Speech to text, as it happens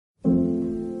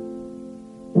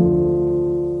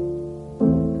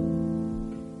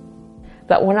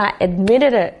But when I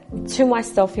admitted it to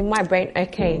myself in my brain,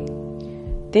 okay,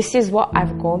 this is what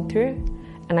I've gone through,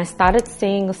 and I started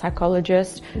seeing a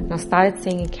psychologist, and I started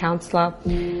seeing a counselor,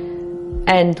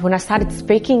 and when I started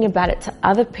speaking about it to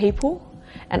other people,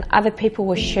 and other people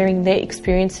were sharing their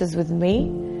experiences with me,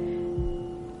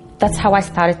 that's how I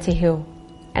started to heal.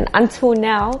 And until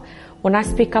now, when I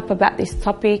speak up about this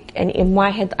topic, and in my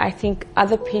head I think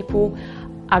other people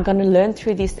are going to learn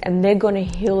through this and they're going to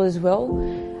heal as well,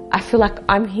 I feel like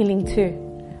I'm healing too.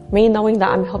 Me knowing that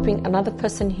I'm helping another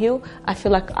person heal, I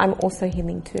feel like I'm also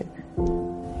healing too.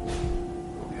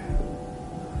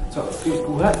 So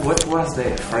what was the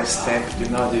first step? Do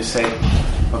you say,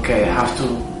 okay, I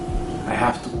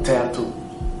have to tell to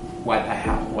what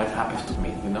happened to me,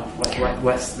 what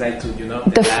was that to,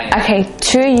 okay,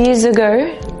 2 years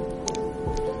ago,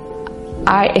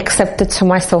 I accepted to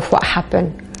myself what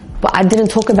happened, but I didn't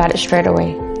talk about it straight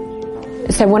away.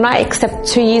 So when I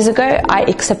 2 years ago, I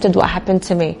accepted what happened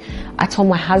to me. I told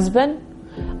my husband,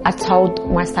 I told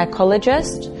my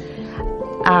psychologist.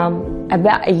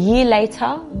 About a year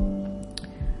later,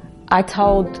 I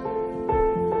told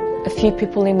a few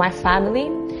people in my family,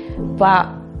 but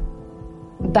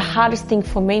the hardest thing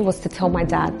for me was to tell my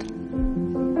dad.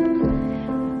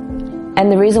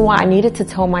 And the reason why I needed to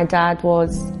tell my dad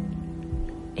was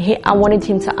I wanted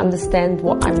him to understand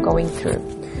what I'm going through,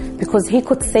 because he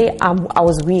could see I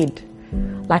was weird.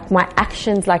 Like my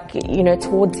actions,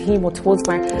 towards him or towards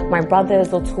my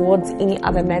brothers or towards any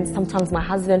other man, sometimes my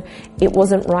husband, it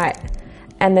wasn't right.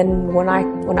 And then when I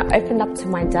opened up to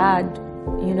my dad,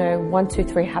 1, 2,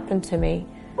 3 happened to me.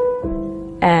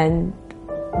 And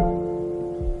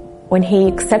when he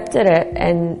accepted it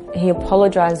and he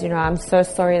apologized, I'm so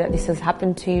sorry that this has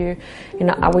happened to you.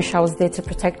 I wish I was there to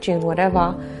protect you and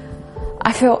whatever.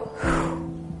 I felt,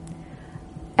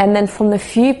 and then from the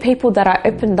few people that I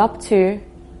opened up to,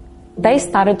 they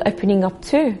started opening up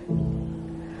too.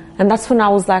 And that's when I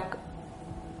was like,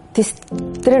 this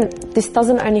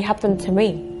doesn't only happen to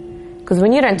me. Because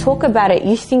when you don't talk about it,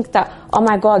 you think that, oh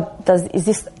my God, is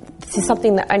this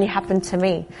something that only happened to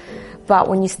me? But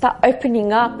when you start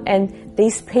opening up and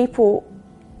these people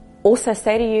also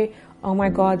say to you, oh my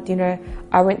God,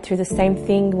 I went through the same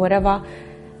thing, whatever.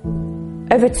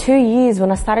 Over 2 years,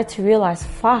 when I started to realize,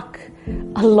 fuck,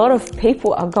 a lot of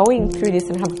people are going through this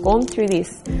and have gone through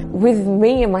this with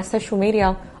me and my social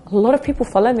media. A lot of people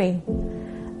follow me.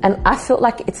 And I felt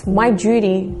like it's my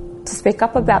duty to speak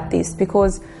up about this,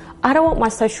 because I don't want my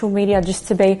social media just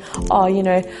to be,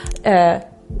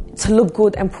 to look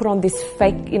good and put on this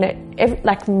fake,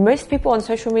 like most people on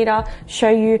social media show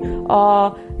you,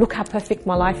 oh, look how perfect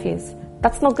my life is.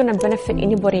 That's not going to benefit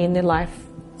anybody in their life.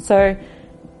 So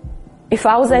if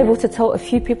I was able to tell a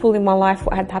few people in my life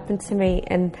what had happened to me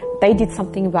and they did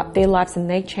something about their lives and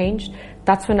they changed,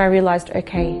 that's when I realized,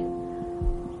 okay,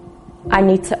 I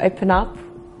need to open up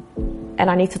and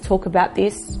I need to talk about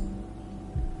this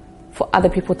for other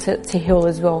people to heal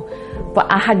as well. But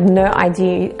I had no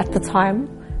idea at the time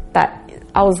that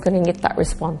I was going to get that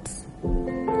response.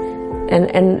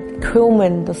 And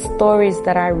Quilman, the stories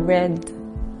that I read,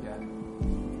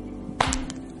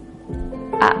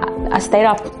 I stayed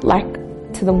up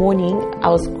to the morning. I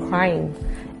was crying.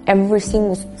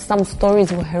 Some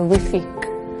stories were horrific.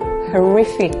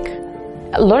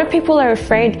 A lot of people are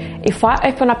afraid if I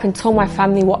open up and tell my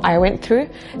family what I went through,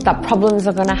 that problems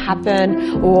are going to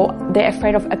happen, or they're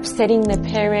afraid of upsetting their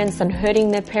parents and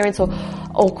hurting their parents or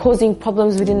causing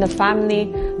problems within the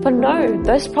family. But no,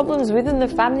 those problems within the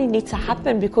family need to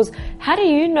happen, because how do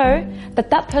you know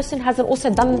that person hasn't also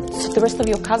done to the rest of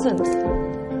your cousins?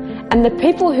 And the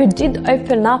people who did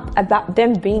open up about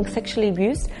them being sexually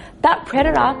abused, that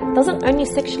predator doesn't only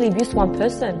sexually abuse one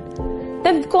person.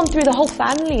 They've gone through the whole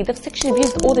family. They've sexually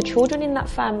abused all the children in that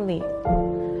family.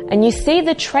 And you see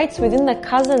the traits within the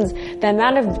cousins, the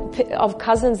amount of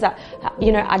cousins that,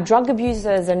 are drug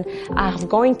abusers and are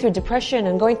going through depression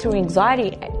and going through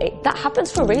anxiety. That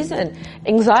happens for a reason.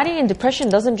 Anxiety and depression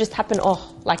doesn't just happen,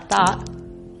 like that.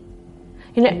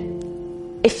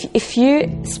 If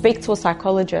you speak to a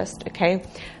psychologist, okay,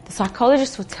 the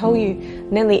psychologist will tell you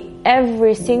nearly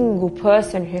every single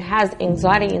person who has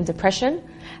anxiety and depression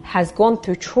has gone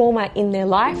through trauma in their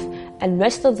life, and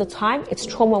most of the time it's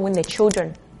trauma when they're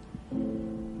children.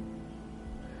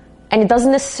 And it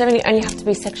doesn't necessarily only have to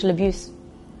be sexual abuse.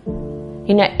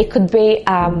 It could be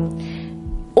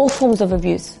all forms of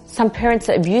abuse. Some parents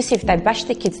are abusive. They bash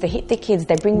their kids, they hit their kids,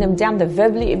 they bring them down, they're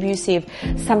verbally abusive.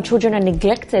 Some children are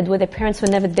neglected, where their parents were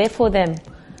never there for them.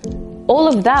 All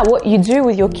of that, what you do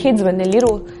with your kids when they're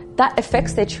little, that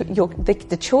affects the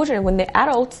children. When they're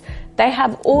adults, they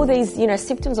have all these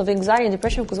symptoms of anxiety and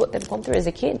depression because what they've gone through as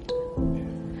a kid.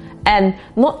 And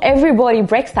not everybody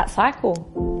breaks that cycle.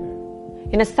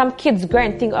 You know, some kids grow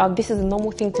and think, oh, this is a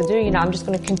normal thing to do. You know, I'm just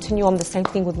going to continue on the same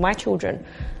thing with my children.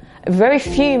 Very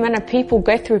few amount of people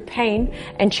go through pain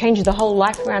and change the whole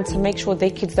life around to make sure their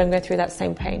kids don't go through that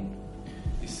same pain.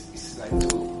 It's like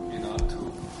to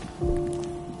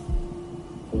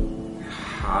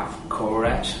have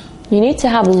courage. You need to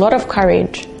have a lot of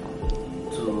courage.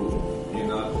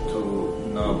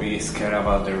 To not be scared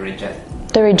about the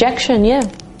rejection, yeah.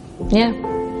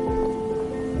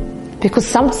 Because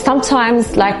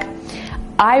sometimes, like,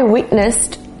 I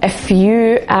witnessed a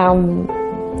few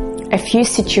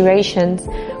situations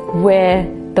where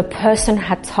the person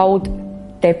had told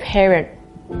their parent,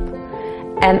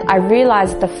 and I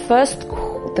realized the first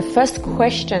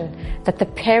question that the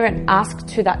parent asked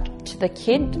to the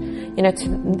kid, you know, to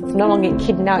no longer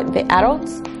kid now, the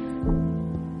adults,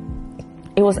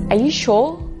 it was, are you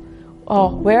sure? Or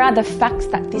where are the facts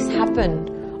that this happened?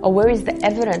 Or where is the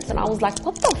evidence? And I was like,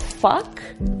 what the fuck?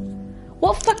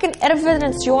 What fucking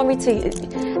evidence do you want me to?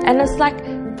 And it's like,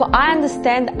 but I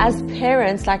understand as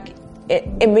parents, like,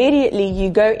 immediately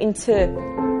you go into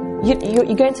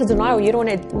denial. You don't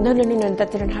want to, no,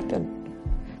 that didn't happen.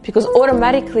 Because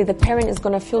automatically the parent is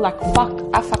going to feel like, fuck,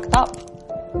 I fucked up.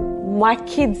 My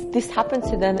kids, this happened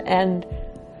to them, and,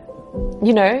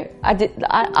 you know,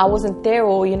 I wasn't there,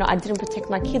 or, you know, I didn't protect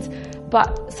my kids.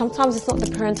 But sometimes it's not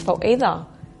the parents' fault either.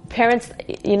 Parents,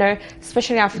 you know,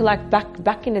 especially I feel like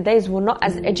back in the days, were not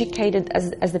as educated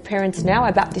as the parents now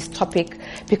about this topic,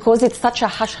 because it's such a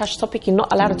hush-hush topic. You're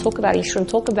not allowed to talk about it. You shouldn't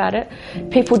talk about it.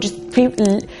 People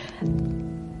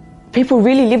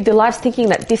really live their lives thinking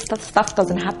that this stuff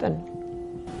doesn't happen.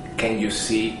 Can you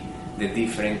see the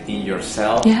difference in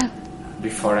yourself? Yeah.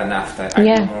 Before and after?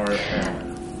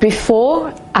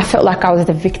 Before, I felt like I was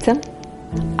the victim.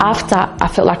 After, I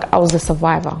felt like I was the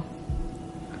survivor.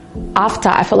 After,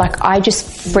 I felt like I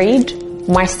just freed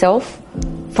myself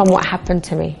from what happened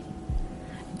to me.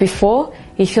 Before,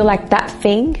 you feel like that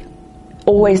thing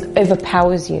always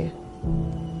overpowers you.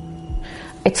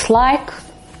 It's like,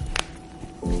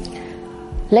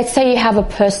 let's say you have a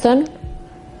person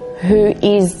who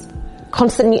is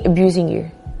constantly abusing you,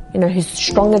 you know, who's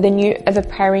stronger than you,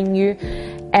 overpowering you,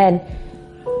 and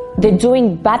they're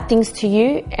doing bad things to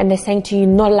you, and they're saying to you,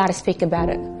 not allowed to speak about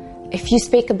it. If you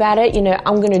speak about it, you know,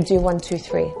 I'm going to do 1, 2,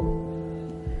 3.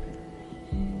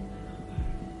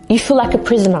 You feel like a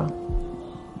prisoner.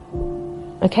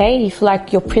 Okay? You feel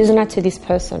like you're prisoner to this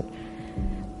person.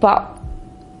 But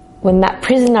when that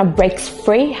prisoner breaks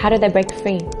free, how do they break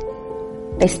free?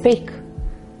 They speak.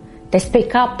 They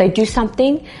speak up, they do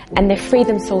something, and they free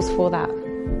themselves for that.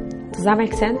 Does that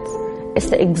make sense? It's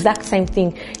the exact same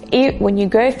thing. When you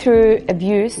go through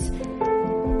abuse,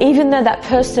 even though that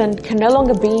person can no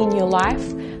longer be in your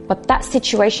life, but that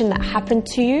situation that happened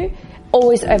to you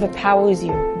always overpowers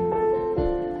you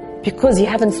because you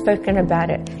haven't spoken about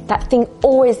it. That thing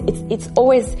always, it's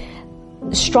always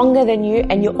stronger than you,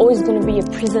 and you're always going to be a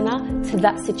prisoner to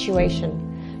that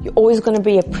situation. You're always going to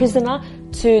be a prisoner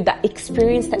to that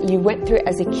experience that you went through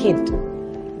as a kid.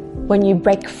 When you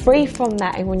break free from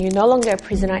that, and when you're no longer a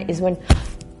prisoner, is when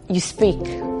you speak.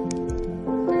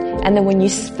 And then when you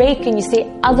speak and you see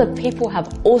other people have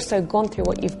also gone through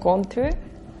what you've gone through,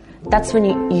 that's when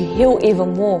you heal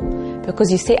even more,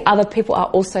 because you see other people are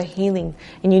also healing,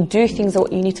 and you do things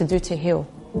that you need to do to heal.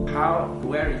 How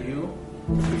were you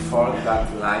before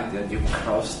that line that you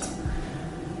crossed?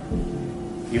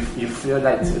 You feel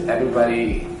like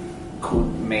everybody could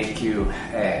make you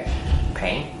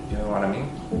pain, you know what I mean?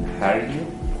 Hurt you?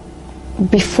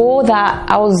 Before that,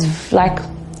 I was like,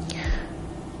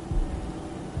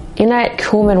 you know, at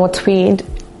Coolman, what's weird,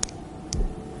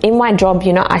 in my job,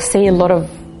 you know, I see a lot of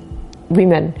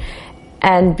women.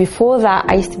 And before that,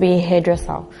 I used to be a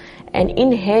hairdresser. And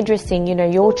in hairdressing, you know,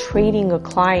 you're treating a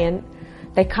client,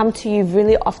 they come to you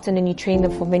really often and you train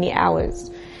them for many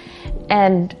hours.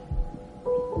 And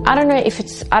I don't know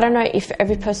if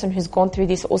every person who's gone through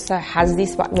this also has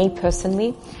this, but me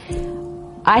personally,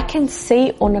 I can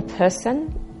see on a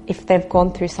person if they've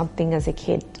gone through something as a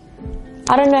kid.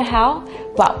 I don't know how,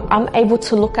 but I'm able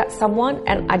to look at someone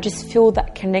and I just feel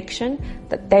that connection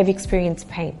that they've experienced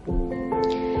pain.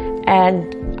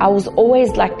 And I was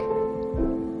always like,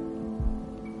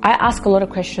 I ask a lot of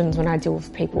questions when I deal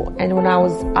with people. And when I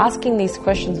was asking these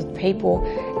questions with people,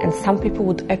 and some people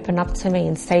would open up to me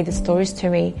and say the stories to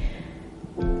me,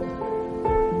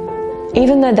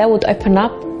 even though they would open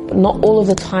up, not all of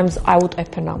the times I would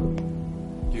open up.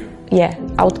 Yeah,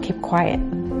 I would keep quiet.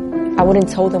 I wouldn't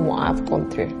tell them what I've gone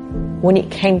through when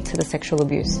it came to the sexual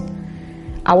abuse.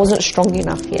 I wasn't strong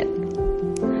enough yet.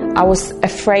 I was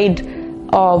afraid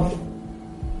of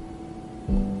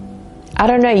I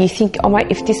don't know, you think, oh my,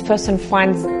 if this person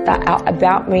finds that out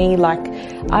about me, like,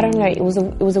 I don't know, it was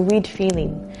a weird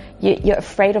feeling. You're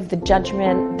afraid of the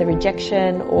judgment, the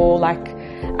rejection, or like,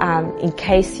 in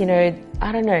case, you know,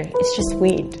 I don't know, it's just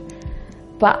weird.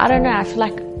 But I don't know, I feel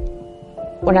like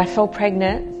when I fell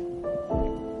pregnant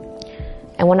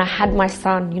and when I had my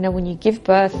son, you know, when you give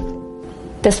birth,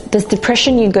 there's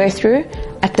depression you go through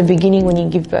at the beginning when you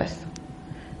give birth.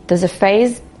 There's a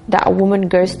phase that a woman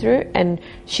goes through and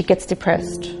she gets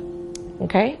depressed.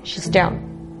 Okay? She's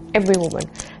down. Every woman.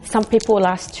 Some people it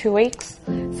lasts 2 weeks.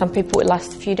 Some people it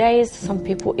lasts a few days. Some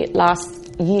people it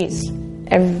lasts years.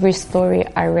 Every story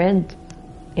I read,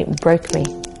 it broke me.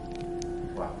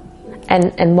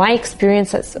 And my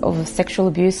experience of sexual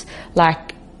abuse,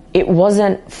 like, it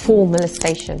wasn't full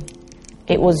molestation.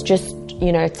 It was just,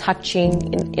 you know,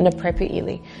 touching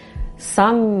inappropriately.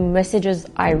 Some messages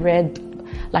I read,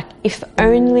 like, if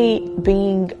only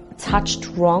being touched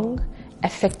wrong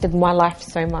affected my life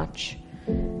so much.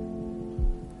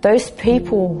 Those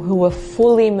people who were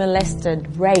fully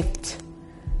molested, raped,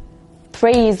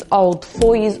 3 years old,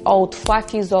 4 years old,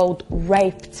 5 years old,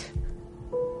 raped.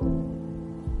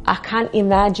 I can't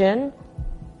imagine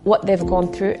what they've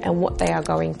gone through and what they are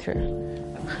going through.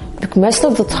 Because most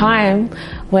of the time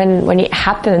when it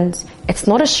happens, it's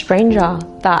not a stranger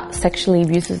that sexually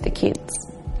abuses the kids.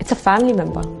 It's a family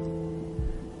member.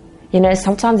 You know,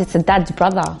 sometimes it's a dad's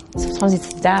brother. Sometimes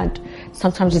it's dad.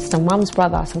 Sometimes it's the mum's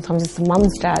brother. Sometimes it's the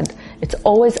mum's dad. It's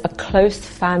always a close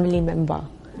family member.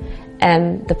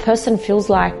 And the person feels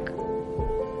like,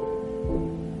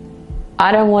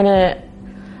 I don't want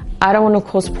to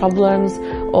cause problems,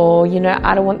 or, you know,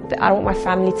 I don't want my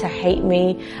family to hate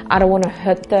me. I don't want to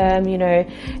hurt them. You know,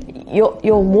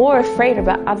 you're more afraid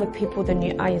about other people than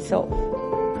you are yourself.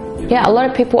 Yeah, a lot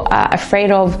of people are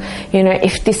afraid of, you know,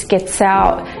 if this gets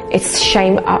out, it's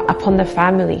shame upon the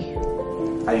family.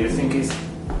 You think it's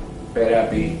better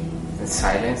be in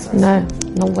silence?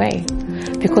 No way.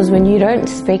 Because when you don't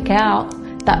speak out,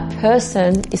 that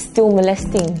person is still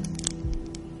molesting.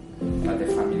 But the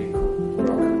family could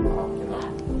break apart, you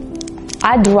know?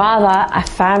 I'd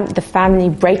rather the family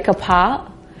break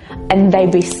apart and they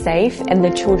be safe and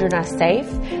the children are safe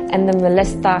and the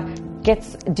molester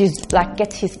gets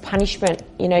his punishment,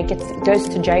 you know, goes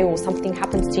to jail or something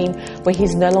happens to him where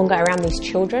he's no longer around these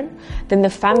children, then the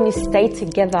family stay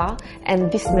together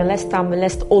and this molester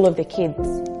molests all of the kids.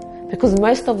 Because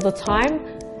most of the time,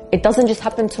 it doesn't just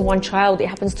happen to one child, it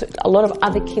happens to a lot of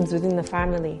other kids within the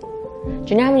family. Do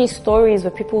you know how many stories where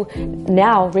people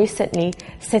now, recently,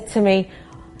 said to me,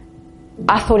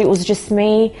 I thought it was just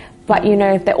me, but, you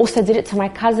know, they also did it to my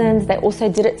cousins, they also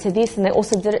did it to this, and they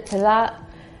also did it to that.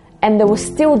 And they were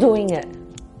still doing it.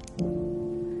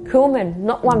 Kuhlman,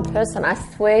 not one person. I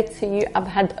swear to you, I've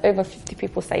had over 50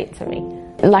 people say it to me.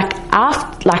 Like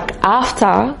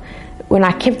after, when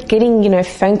I kept getting, you know,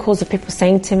 phone calls of people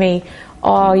saying to me,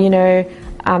 oh, you know,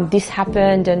 this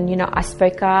happened, and, you know, I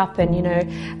spoke up, and, you know,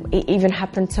 it even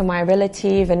happened to my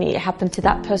relative, and it happened to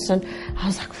that person. I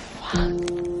was like,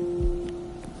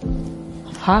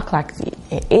 fuck, like,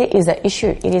 it is an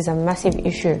issue. It is a massive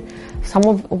issue.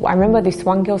 I remember this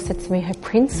one girl said to me, her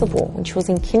principal, when she was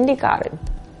in kindergarten,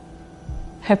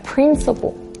 her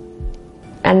principal.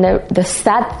 And the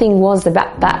sad thing was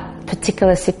about that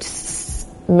particular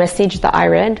message that I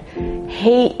read,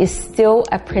 he is still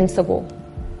a principal.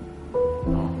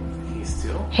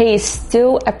 He is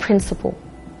still a principal.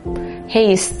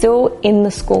 He is still in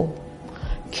the school.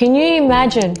 Can you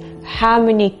imagine how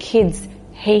many kids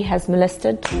he has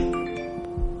molested?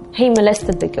 He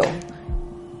molested the girl.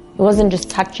 It wasn't just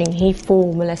touching, he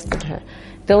full molested her.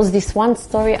 There was this one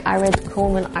story I read,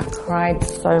 Kuhlman, I cried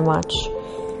so much.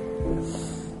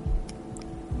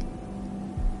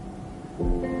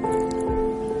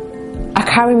 I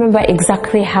can't remember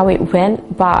exactly how it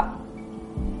went, but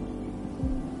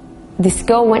this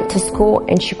girl went to school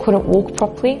and she couldn't walk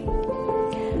properly.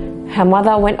 Her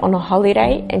mother went on a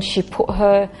holiday and she put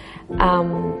her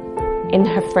in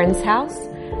her friend's house,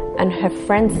 and her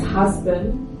friend's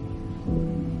husband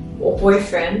or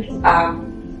boyfriend,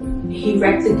 he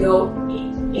raped the girl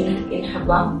in her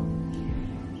bum.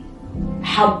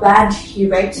 How bad he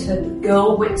raped her. The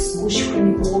girl went to school, she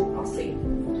couldn't even walk properly.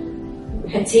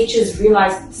 Her teachers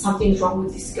realized something's wrong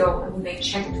with this girl, and when they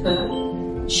checked her,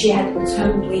 she had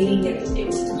internal bleeding and it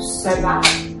was so bad.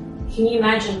 Can you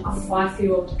imagine a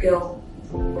 5-year-old girl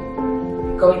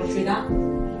going through that?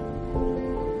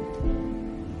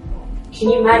 Can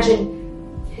you imagine,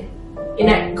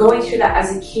 going through that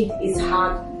as a kid is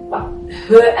hard, but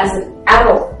her as an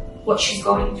adult, what she's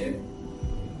going through?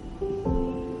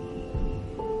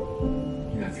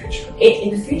 Yeah, future.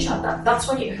 In the future, that's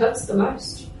when it hurts the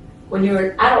most. When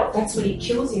you're an adult, that's when it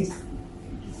kills you.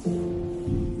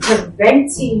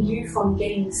 Preventing you from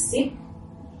getting sick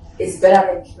is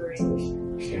better than curing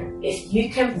you. Okay. If you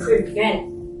can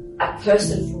prevent a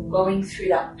person from going through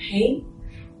that pain,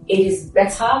 it is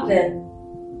better than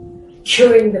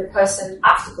curing the person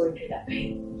after going through that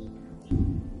pain.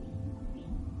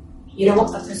 You don't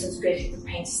want that person to go through the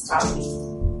pain to start with.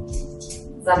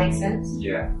 Does that make sense?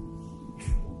 Yeah.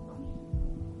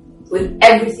 With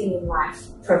everything in life,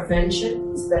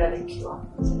 prevention is better than cure.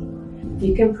 If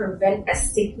you can prevent a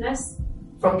sickness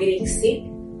from getting sick,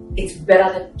 it's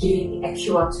better than giving a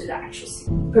cure to the actual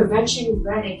sickness. Prevention is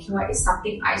better than cure is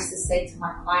something I used to say to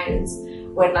my clients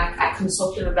when I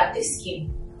consult them about their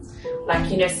skin.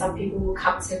 Some people will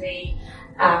come to me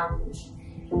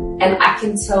and I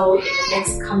can tell in the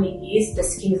next coming years the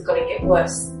skin is going to get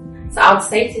worse. So I would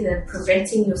say to them,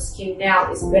 preventing your skin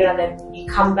now is better than you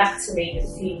come back to me in a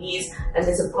few years and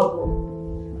there's a problem.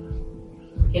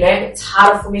 It's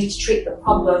harder for me to treat the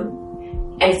problem,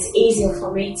 and it's easier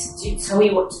for me to tell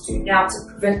you what to do now to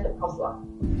prevent the problem.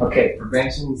 Okay,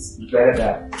 prevention is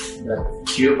better than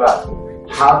cure, but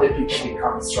how do people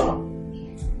become strong?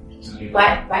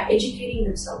 By educating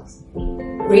themselves,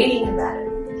 reading about it,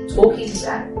 talking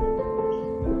about it.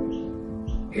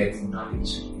 Getting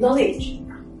knowledge.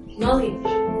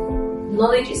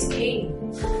 Knowledge is key.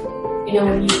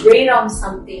 When you read on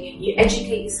something and you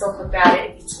educate yourself about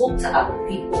it, you talk to other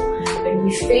people,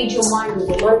 and you feed your mind with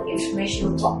a lot of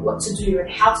information on what to do and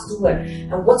how to do it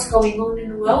and what's going on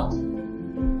in the world,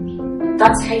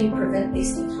 that's how you prevent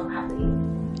these things from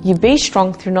happening. You be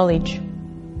strong through knowledge.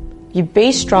 You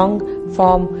be strong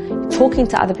from talking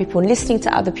to other people, listening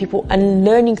to other people, and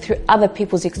learning through other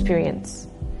people's experience.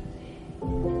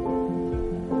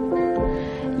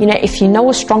 If you know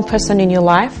a strong person in your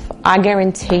life, I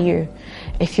guarantee you,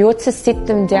 if you were to sit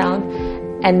them down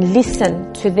and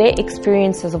listen to their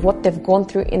experiences of what they've gone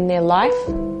through in their life,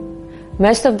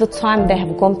 most of the time they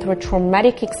have gone through a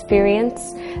traumatic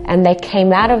experience and they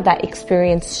came out of that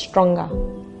experience stronger.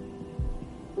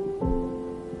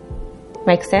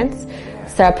 Make sense?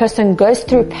 So a person goes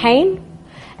through pain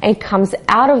and comes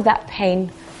out of that pain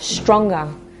stronger.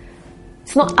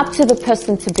 It's not up to the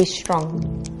person to be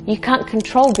strong. You can't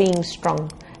control being strong.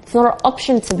 It's not an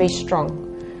option to be strong.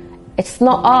 It's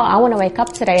not, I want to wake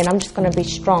up today and I'm just going to be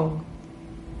strong.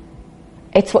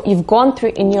 It's what you've gone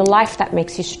through in your life that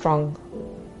makes you strong.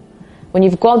 When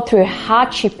you've gone through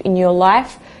hardship in your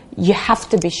life, you have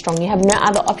to be strong. You have no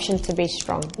other option to be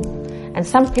strong. And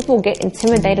some people get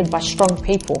intimidated by strong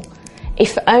people.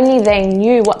 If only they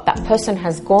knew what that person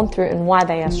has gone through and why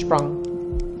they are strong.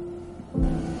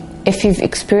 If you've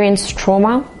experienced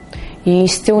trauma, you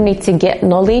still need to get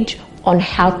knowledge on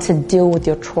how to deal with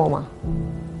your trauma.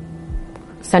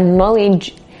 So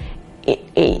knowledge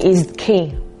is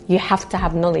key. You have to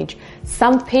have knowledge.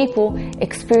 Some people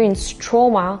experience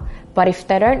trauma, but if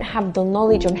they don't have the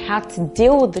knowledge on how to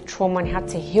deal with the trauma and how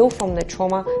to heal from the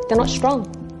trauma, they're not strong.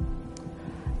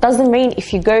 Doesn't mean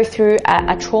if you go through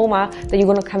a trauma that you're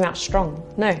going to come out strong.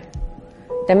 No.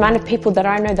 The amount of people that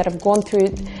I know that have gone through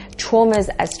traumas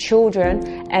as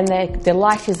children and their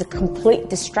life is a complete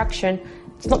destruction,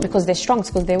 it's not because they're strong, it's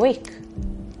because they're weak.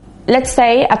 Let's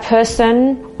say a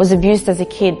person was abused as a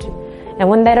kid, and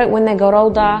when they got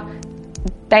older,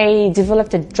 they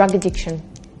developed a drug addiction.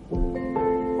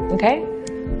 Okay?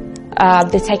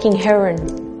 They're taking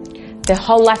heroin. Their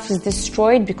whole life is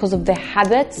destroyed because of their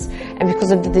habits and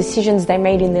because of the decisions they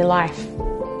made in their life.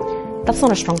 That's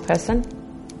not a strong person.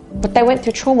 But they went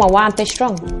through trauma. Why aren't they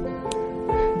strong?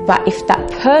 But if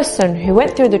that person who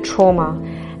went through the trauma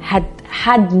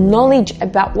had knowledge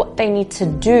about what they need to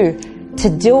do to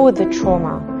deal with the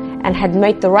trauma and had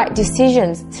made the right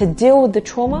decisions to deal with the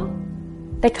trauma,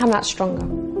 they come out stronger.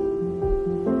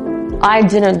 I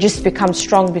didn't just become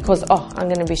strong because, I'm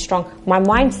going to be strong. My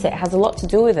mindset has a lot to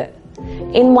do with it.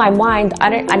 In my mind,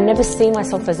 I never see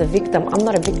myself as a victim. I'm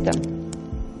not a victim.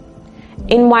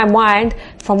 In my mind,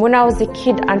 from when I was a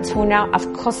kid until now,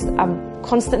 I've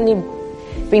constantly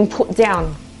been put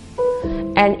down.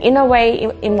 And in a way,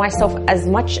 in myself, as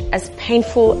much as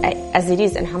painful as it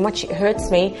is and how much it hurts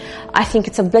me, I think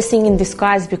it's a blessing in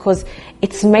disguise because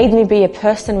it's made me be a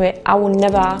person where I will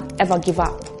never, ever give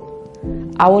up.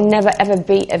 I will never, ever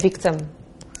be a victim.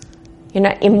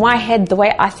 In my head, the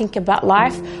way I think about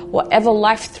life, whatever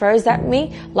life throws at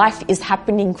me, life is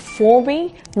happening for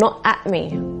me, not at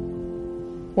me.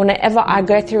 Whenever I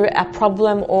go through a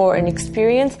problem or an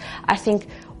experience, I think,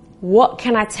 what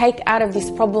can I take out of this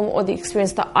problem or the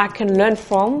experience that I can learn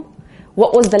from?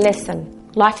 What was the lesson?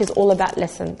 Life is all about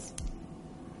lessons.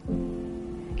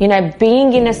 You know,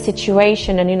 being in a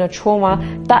situation and in a trauma,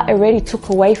 that already took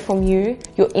away from you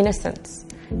your innocence.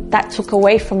 That took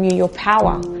away from you your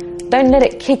power. Don't let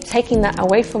it keep taking that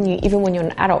away from you even when you're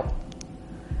an adult.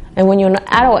 And when you're an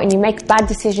adult and you make bad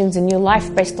decisions in your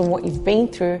life based on what you've been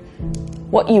through,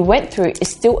 what you went through is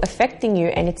still affecting you,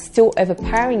 and it's still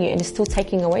overpowering you, and it's still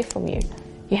taking away from you.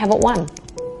 You haven't won.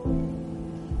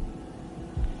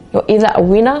 You're either a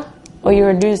winner or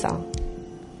you're a loser.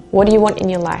 What do you want in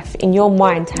your life? In your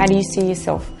mind, how do you see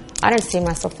yourself? I don't see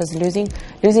myself as losing.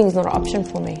 Losing is not an option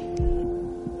for me.